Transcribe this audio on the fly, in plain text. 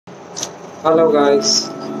Hello guys,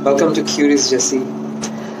 welcome to Curious Jesse.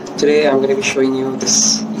 Today I'm going to be showing you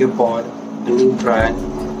this earpod, a new brand.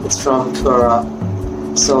 It's from CRUA.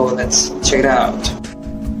 So let's check it out.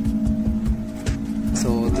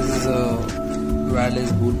 So this is a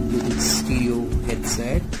wireless Bluetooth stereo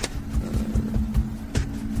headset.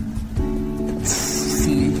 It's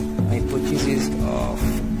sealed. I purchased it of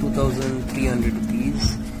 2,300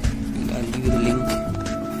 rupees. I'll give you the link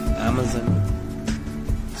of Amazon.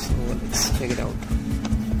 So let's check it out.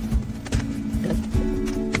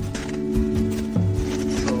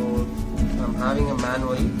 So I'm having a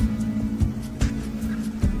manual.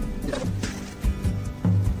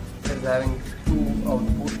 It's having two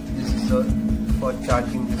outputs. This is for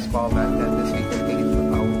charging this power bank, and this we can take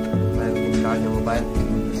it out and we can charge a mobile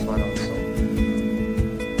with this one also.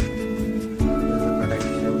 There's a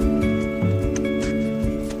protection.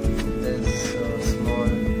 There's a small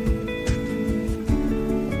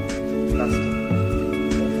plastic.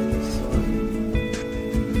 So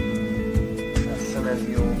as soon as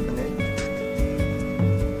you open it,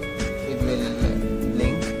 it will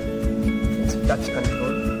blink. It's touch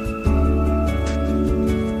control.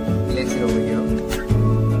 Place it over here.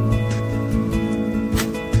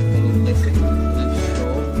 When you place it, it will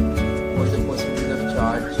show what's the percentage of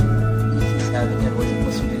charge this is having and what's the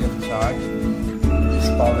percentage of charge this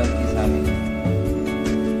power bank is having.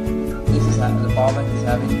 The power bank is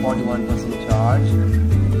having 41% charge.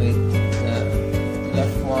 With the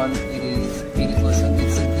left one, it is 80%.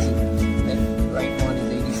 It's increasing. The right one is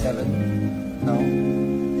 87. Now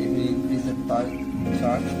it will increase the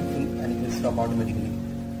charge and it will stop automatically.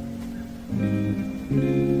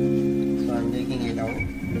 So I'm taking it out.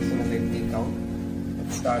 As soon as I take out,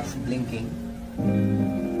 it starts blinking. So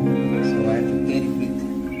I have to pair it with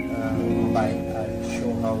mobile. I'll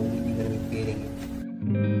show how we're going to be pairing it.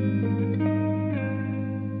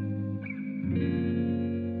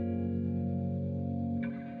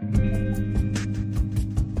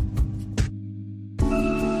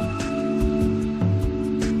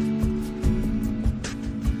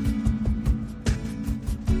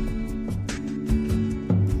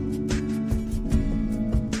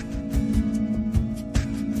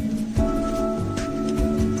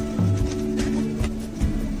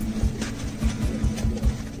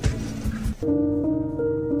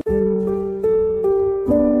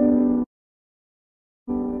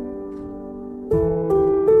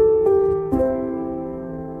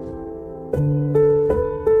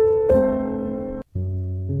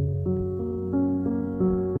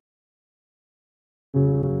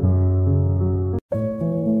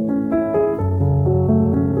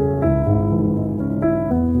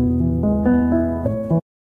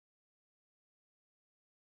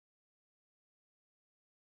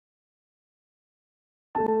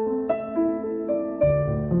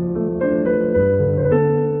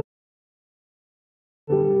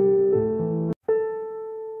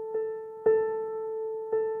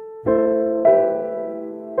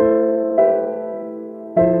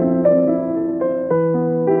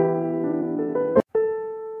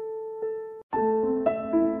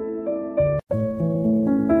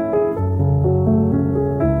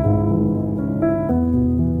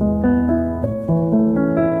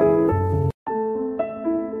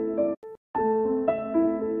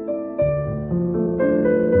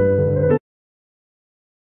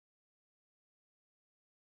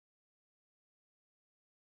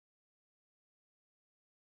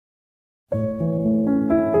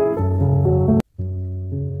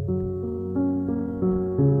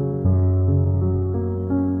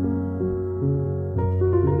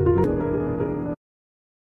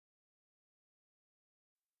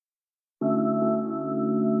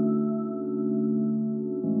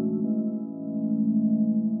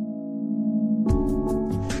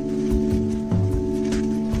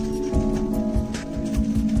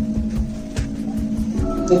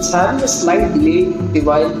 It's having a slight delay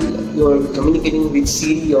while you're communicating with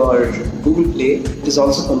Siri or Google Play. It is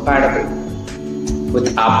also compatible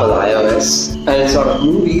with Apple iOS, and sort of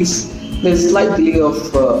movies. There's a slight delay of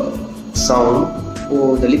sound.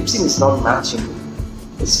 Oh, the lip sync is not matching.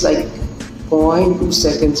 It's like 0.2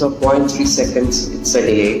 seconds or 0.3 seconds. It's a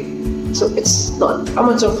delay, so it's not how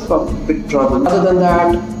much of a big problem. Other than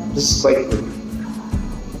that, this is quite good.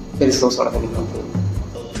 There is no sort of any complaint.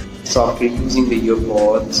 So after using the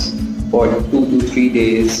earpods for 2 to 3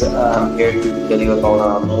 days, I'm here to tell you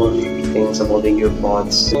about more things about the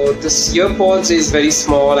earpods. So this earpods is very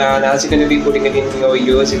small, and as you're going to be putting it in your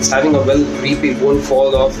ears, it's having a well grip. It won't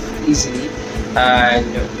fall off easily. And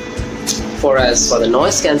for the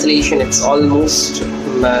noise cancellation, it's almost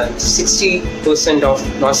 60% of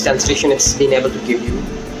noise cancellation it's been able to give you.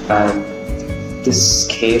 And this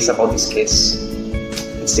case,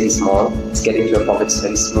 it's very small, it's getting to your pockets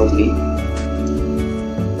very smoothly.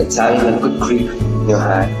 It's having a good grip in your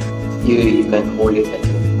hand. You can hold it like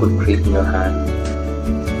a good grip in your hand.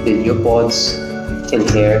 The earpods can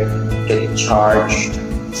get charged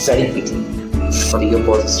very quickly. For the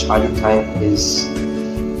earpods, charging time is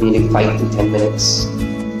nearly 5 to 10 minutes.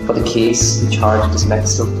 For the case, the charge is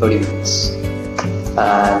maximum 30 minutes.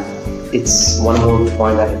 And it's one more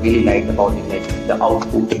point that I really liked about it, like the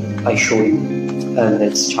output I showed you, and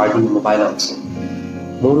it's charging the mobile also.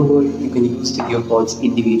 Moreover, you can use the earpods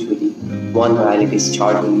individually. One while it is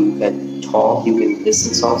charging, you can talk, you can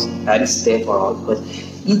listen songs, that is there for all, but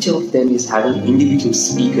each of them is having individual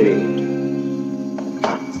speaker in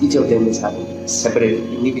it. Each of them is having separate,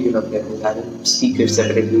 individual of them is having speakers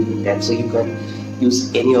separately in them, so you can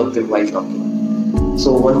use any of them while talking.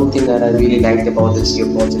 So one more thing that I really liked about this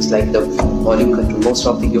earpods is like the volume control. Most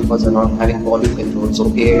of the earpods are not having volume control,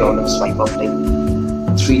 so air or swipe up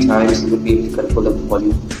like 3 times you will be able to control the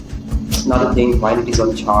volume. Another thing, while it is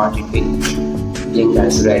on charge, it will blink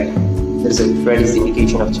as red. Red is the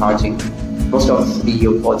indication of charging. Most of the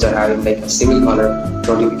earpods are having like a single color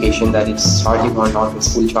notification that it's charging or not,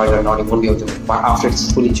 it's full charge or not. You won't be able to, after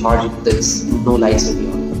it's fully charged, there's no lights will be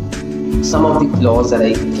on. Some of the flaws that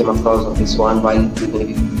I came across on this one, while you may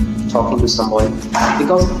be talking to someone,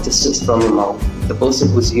 because of distance from your mouth, the person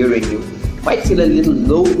who's hearing you might feel a little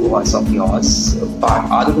low voice of yours, but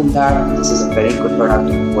other than that, this is a very good product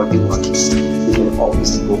for what you want. You can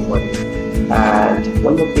obviously go for it. And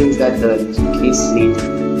one more thing is that the case lid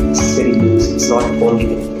is very loose, it's not only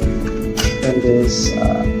connected. And there's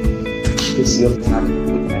this earphone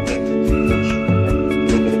with magnetic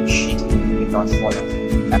sheet, it will not fall off.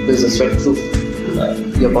 And there's a sweat-proof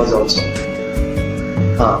earbuds also.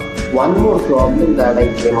 One more problem that I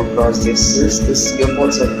came across is this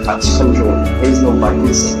earpods are touch control. There is no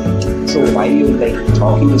buttons. So while you're like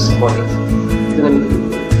talking to somebody, you're gonna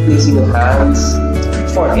be placing your hands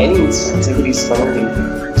for any instance, if it is something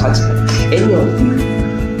touch any of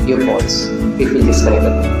the earpods, it will disconnect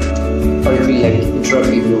them, or it will like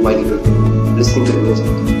interrupt you while you're listening to the music.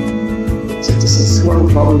 So this is one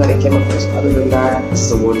problem that I came across. Other than that, this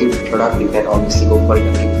is a worthy product. You can obviously go for it.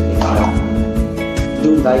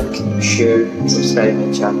 Do like, share, subscribe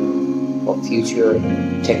my channel for future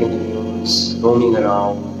technical news, roaming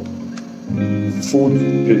around, food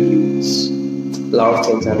reviews, a lot of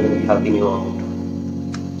things I'm going to be helping you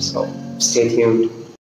out. So stay tuned.